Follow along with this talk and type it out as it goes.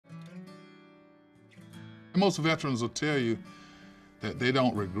Most veterans will tell you that they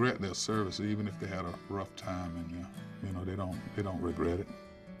don't regret their service, even if they had a rough time, and they don't regret it.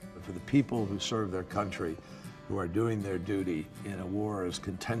 For the people who serve their country, who are doing their duty in a war as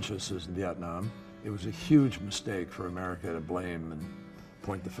contentious as Vietnam, it was a huge mistake for America to blame and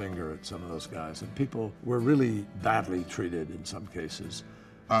point the finger at some of those guys. And people were really badly treated in some cases.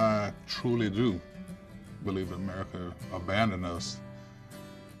 I truly do believe that America abandoned us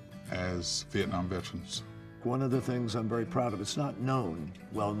as Vietnam veterans. One of the things I'm very proud of, it's not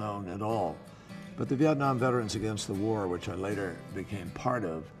well known at all, but the Vietnam Veterans Against the War, which I later became part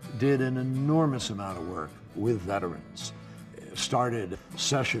of, did an enormous amount of work with veterans. Started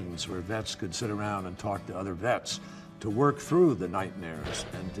sessions where vets could sit around and talk to other vets to work through the nightmares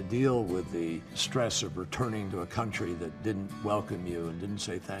and to deal with the stress of returning to a country that didn't welcome you and didn't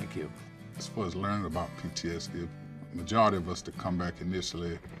say thank you. As far as learning about PTSD, the majority of us that come back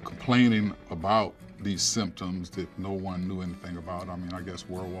initially complaining about these symptoms that no one knew anything about. I mean, I guess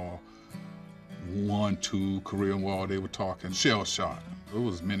World War I, II, Korean War, they were talking shell shock. It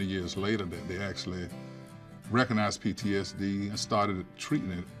was many years later that they actually recognized PTSD and started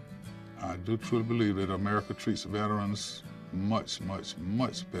treating it. I do truly believe that America treats veterans much, much,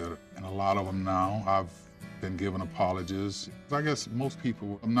 much better. And a lot of them now, I've been given apologies. I guess most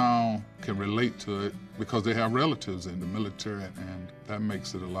people now can relate to it because they have relatives in the military, and that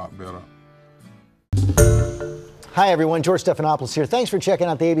makes it a lot better. Hi everyone, George Stephanopoulos here. Thanks for checking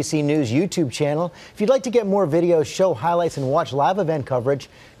out the ABC News YouTube channel. If you'd like to get more videos, show highlights, and watch live event coverage,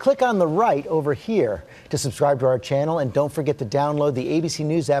 click on the right over here to subscribe to our channel, and don't forget to download the ABC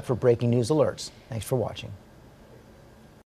News app for breaking news alerts. Thanks for watching.